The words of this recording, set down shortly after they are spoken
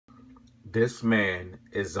This man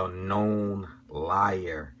is a known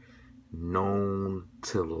liar, known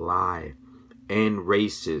to lie, and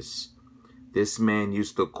racist. This man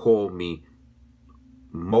used to call me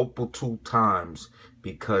multiple times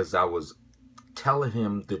because I was telling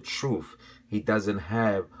him the truth. He doesn't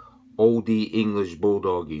have Olde English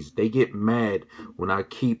Bulldogges. They get mad when I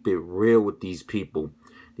keep it real with these people.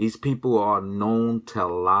 These people are known to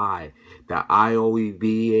lie. The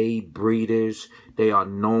IOEBA breeders, they are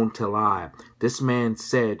known to lie. This man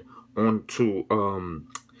said onto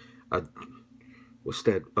what's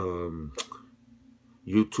that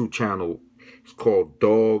YouTube channel? It's called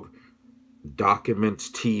Dog Documents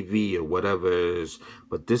TV or whatever it is.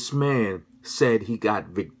 But this man said he got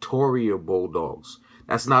Victoria Bulldogs.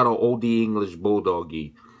 That's not an Olde English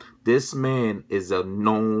Bulldogge. This man is a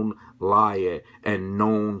known liar and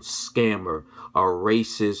known scammer, a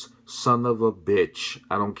racist son of a bitch.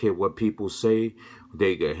 I don't care what people say.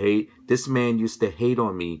 They can hate. This man used to hate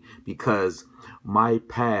on me because my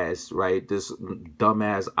past, right? This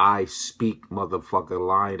dumbass I speak motherfucker,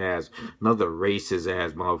 lying ass, another racist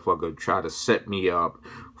ass motherfucker try to set me up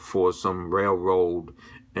for some railroad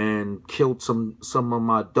and killed some of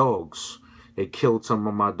my dogs. They killed some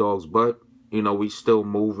of my dogs, but you know, we still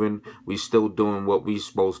moving. We still doing what we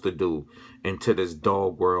supposed to do into this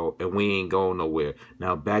dog world, and we ain't going nowhere.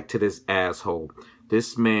 Now back to this asshole.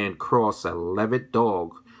 This man crossed a Leavitt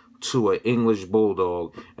dog to an English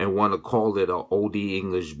Bulldog and want to call it a Olde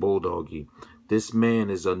English Bulldogge. This man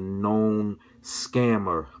is a known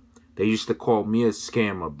scammer. They used to call me a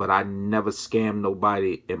scammer, but I never scammed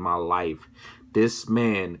nobody in my life. This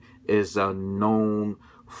man is a known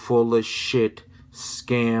full of shit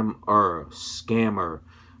scammer,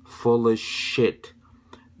 full of shit.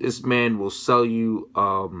 This man will sell you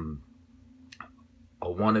a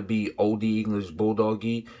wannabe Olde English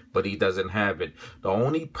Bulldogge, but he doesn't have it. The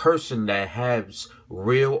only person that has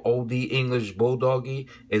real Olde English Bulldogge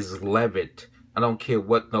is Leavitt. I don't care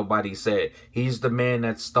what nobody said. He's the man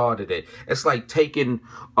that started it. It's like taking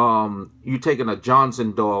you taking a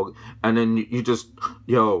Johnson dog and then you just,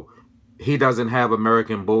 yo, he doesn't have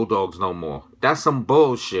American Bulldogs no more. That's some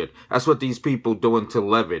bullshit. That's what these people doing to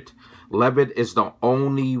Leavitt. Leavitt is the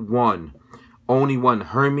only one. Only one.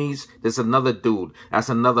 Hermes, there's another dude. That's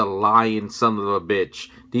another lying son of a bitch.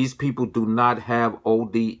 These people do not have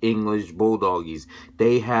Olde English Bulldogges.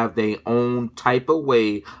 They have their own type of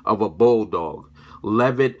way of a bulldog.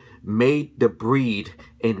 Leavitt made the breed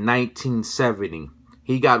in 1970.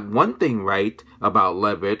 He got one thing right about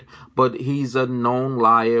Leavitt, but he's a known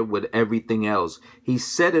liar with everything else. He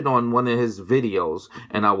said it on one of his videos,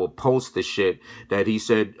 and I will post the shit, that he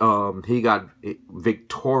said he got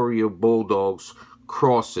Victoria Bulldogges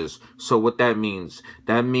Crosses. So what that means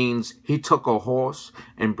he took a horse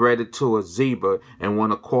and bred it to a zebra and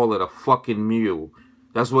want to call it a fucking mule.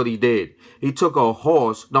 That's what he did. He took a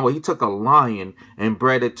horse, no, he took a lion and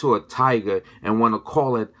bred it to a tiger and want to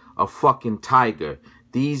call it a fucking tiger.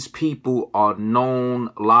 These people are known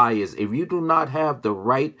liars. If you do not have the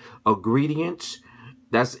right ingredients,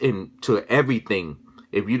 that's into everything.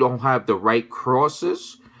 If you don't have the right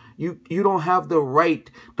crosses, you don't have the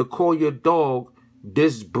right to call your dog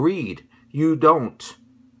this breed. You don't.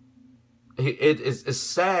 It's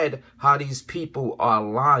sad how these people are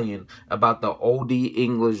lying about the Olde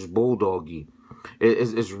English Bulldogge.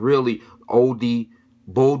 It's really Olde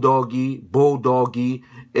Bulldogge.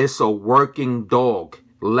 It's a working dog.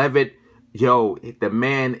 Leavitt, yo, the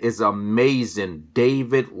man is amazing.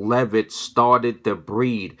 David Leavitt started the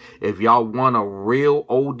breed. If y'all want a real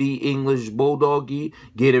Olde English Bulldogge,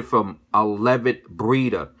 get it from a Leavitt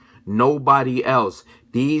breeder. Nobody else.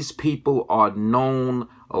 These people are known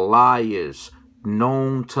liars,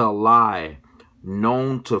 known to lie,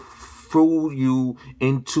 known to fool you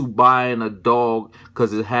into buying a dog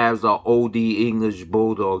because it has a Olde English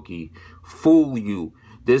Bulldogge. Fool you.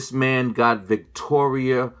 This man got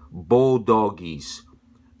Victoria Bulldogges.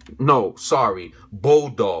 No, sorry,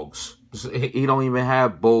 Bulldogs. He don't even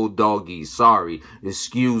have Bulldogges. Sorry,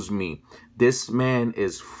 excuse me. This man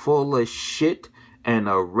is full of shit and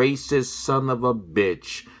a racist son of a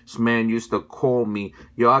bitch. This man used to call me.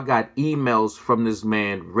 Yo, I got emails from this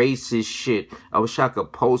man, racist shit. I wish I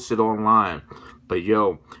could post it online. But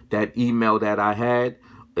yo, that email that I had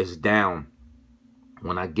is down.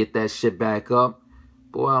 When I get that shit back up,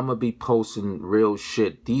 boy, I'm going to be posting real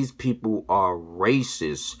shit. These people are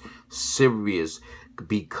racist, serious,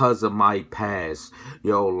 because of my past.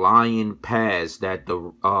 Yo, lying past that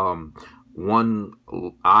the one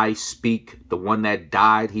I speak, the one that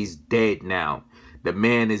died, he's dead now. The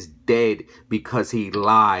man is dead because he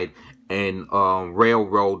lied and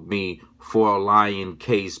railroaded me for a lion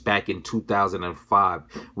case back in 2005.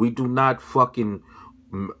 We do not fucking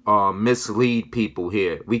mislead people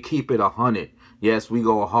here. We keep it 100. Yes, we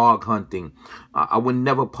go hog hunting. I would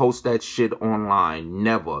never post that shit online.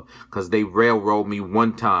 Never. Because they railroad me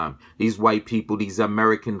one time. These white people, these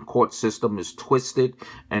American court system is twisted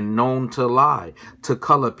and known to lie to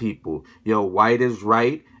color people. Yo, white is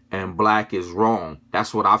right and black is wrong.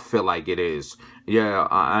 That's what I feel like it is. Yeah,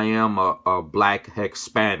 I am a black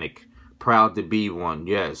Hispanic. Proud to be one,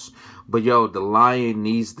 yes. But yo, the lion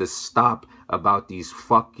needs to stop about these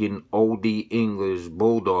fucking Olde English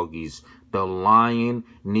Bulldogges. The lion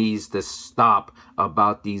needs to stop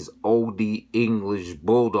about these Olde English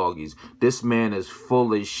Bulldogges. This man is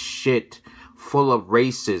full of shit, full of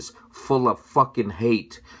races, full of fucking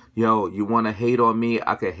hate. Yo, you want to hate on me?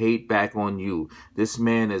 I can hate back on you. This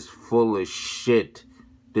man is full of shit.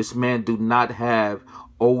 This man do not have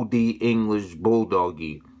Olde English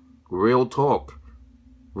Bulldogge. Real talk.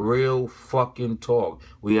 Real fucking talk.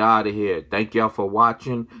 We out of here. Thank y'all for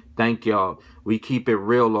watching. Thank y'all. We keep it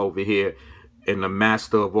real over here in the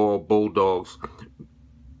Master of All Bulldogs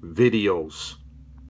videos.